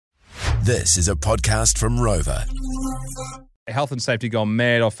This is a podcast from Rover. Health and safety gone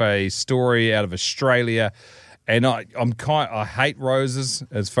mad off a story out of Australia, and I hate roses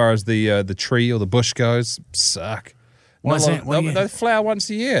as far as the tree or the bush goes. Suck. What's that? They flower once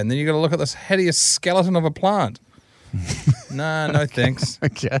a year, and then you got to look at this hideous skeleton of a plant. No thanks.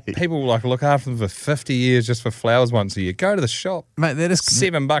 Okay. People look after them for 50 years just for flowers once a year. Go to the shop, Mate, that is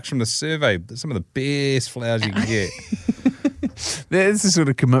 $7 from the survey. Some of the best flowers you can get. There's the sort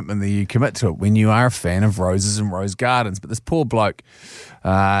of commitment that you commit to it when you are a fan of roses and rose gardens. But this poor bloke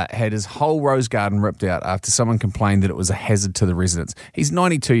had his whole rose garden ripped out after someone complained that it was a hazard to the residents. He's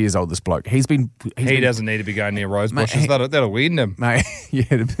 92 years old, this bloke. He doesn't need to be going near rose bushes. That'll win him. Mate,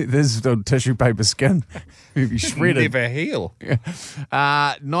 yeah, there's the tissue paper skin. He'll be shredded. Never heal.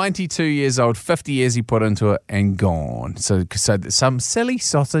 92 years old, 50 years he put into it and gone. So that some silly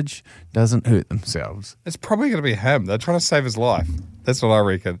sausage doesn't hurt themselves. It's probably going to be him. They're trying to save his life. That's what I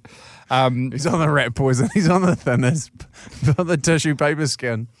reckon. He's on the rat poison. He's on the thinnest, on the tissue paper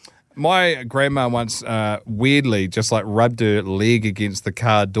skin. My grandma once weirdly just rubbed her leg against the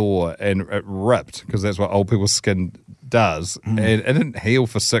car door and it ripped, because that's what old people's skin does. And it didn't heal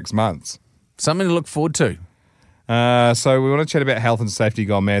for 6 months. Something to look forward to. So we want to chat about health and safety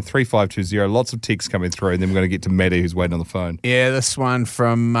gone mad. 3520. Lots of texts coming through, and then we're going to get to Maddie, who's waiting on the phone. Yeah, this one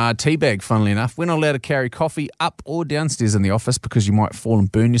from Teabag, funnily enough. We're not allowed to carry coffee up or downstairs in the office because you might fall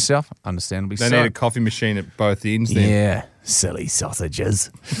and burn yourself. Understandably so. They need a coffee machine at both ends then. Yeah, silly sausages.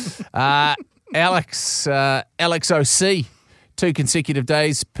 Alex OC. 2 consecutive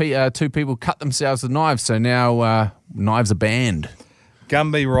days, 2 people cut themselves with knives, so now knives are banned.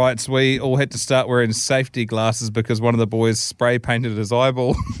 Gumby writes, we all had to start wearing safety glasses because one of the boys spray painted his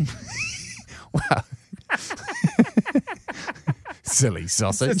eyeball. Wow. Silly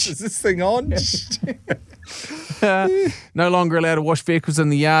sausage. Is this thing on? No longer allowed to wash vehicles in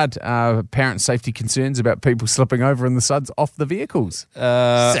the yard. Apparent safety concerns about people slipping over in the suds off the vehicles.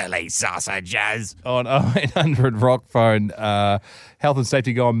 Silly sausages. On 0800 Rock phone, health and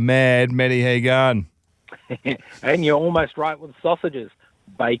safety gone mad. Maddie, how you going? And you're almost right with sausages.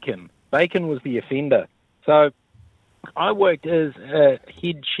 Bacon. Bacon was the offender. So I worked as a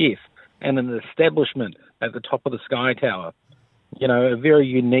head chef in an establishment at the top of the Sky Tower. You know, a very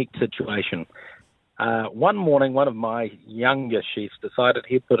unique situation. One morning, one of my younger chefs decided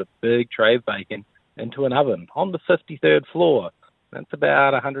he'd put a big tray of bacon into an oven on the 53rd floor. That's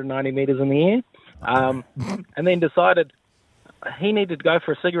about 190 metres in the air. And then decided he needed to go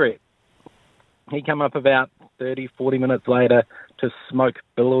for a cigarette. He came up about 30, 40 minutes later to smoke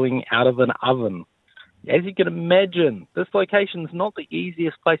billowing out of an oven. As you can imagine, this location's not the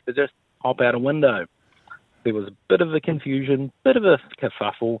easiest place to just hop out a window. There was a bit of a confusion, bit of a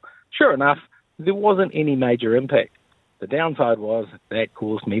kerfuffle. Sure enough, there wasn't any major impact. The downside was that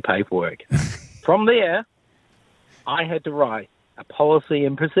caused me paperwork. From there, I had to write a policy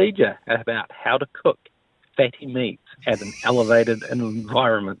and procedure about how to cook fatty meats at an elevated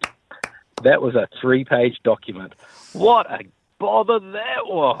environment. That was a 3-page document. What a bother that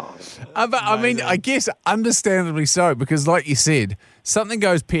was. I mean, I guess understandably so, because like you said, something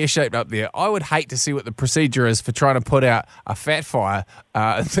goes pear-shaped up there. I would hate to see what the procedure is for trying to put out a fat fire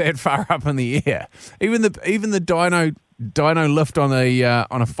that far up in the air. Even the dyno lift on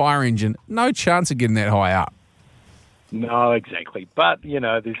a fire engine, no chance of getting that high up. No, exactly. But, you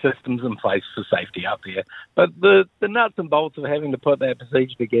know, there's systems in place for safety up there. But the nuts and bolts of having to put that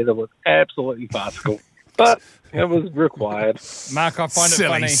procedure together was absolutely farcical. But it was required. Mark, I find it silly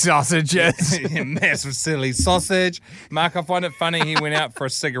funny. Sausages. Massive silly sausage. Mark, I find it funny he went out for a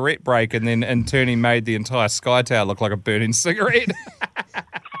cigarette break and then in turn he made the entire Sky Tower look like a burning cigarette.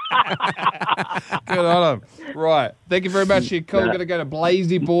 Good on him. Right. Thank you very much. You're cool. Going to go to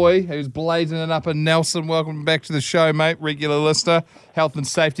Blazy Boy, who's blazing it up in Nelson. Welcome back to the show, mate. Regular listener. Health and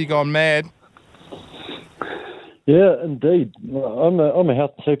safety gone mad. Yeah, indeed. I'm a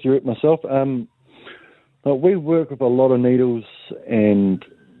health and safety rep myself. We work with a lot of needles and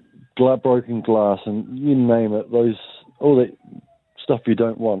broken glass, and you name it. All that stuff you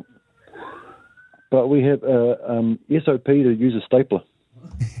don't want. But we have a SOP to use a stapler.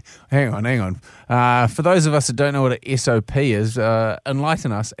 Hang on. For those of us that don't know what an SOP is,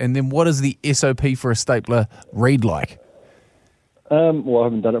 enlighten us. And then what does the SOP for a stapler read like? Well, I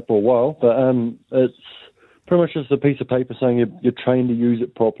haven't done it for a while, but it's pretty much just a piece of paper saying you're trained to use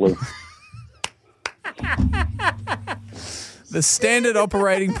it properly. The standard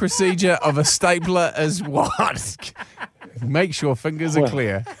operating procedure of a stapler is what? Make sure fingers are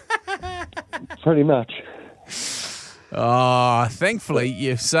clear. Pretty much. Oh, thankfully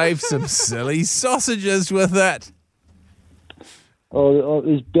you've saved some silly sausages with it.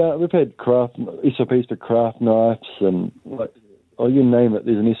 We've had craft SOPs for craft knives and you name it.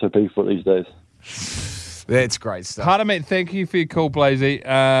 There's an SOP for it these days. That's great stuff. Part of me, thank you for your call, Blazy.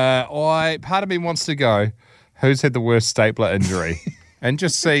 Part of me wants to go, who's had the worst stapler injury? And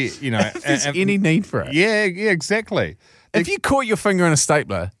just see, if there's any need for it. Yeah, exactly. If you caught your finger in a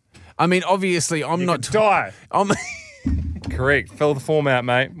stapler, I mean, obviously, I'm not... die. I'm... Correct. Fill the form out,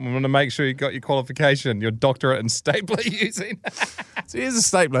 mate. We want to make sure you got your qualification, your doctorate in stapler using. So here's a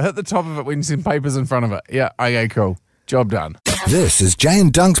stapler. Hit the top of it when some paper's in front of it. Yeah, okay, cool. Job done. This is Jay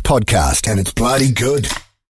and Dunk's podcast, and it's bloody good.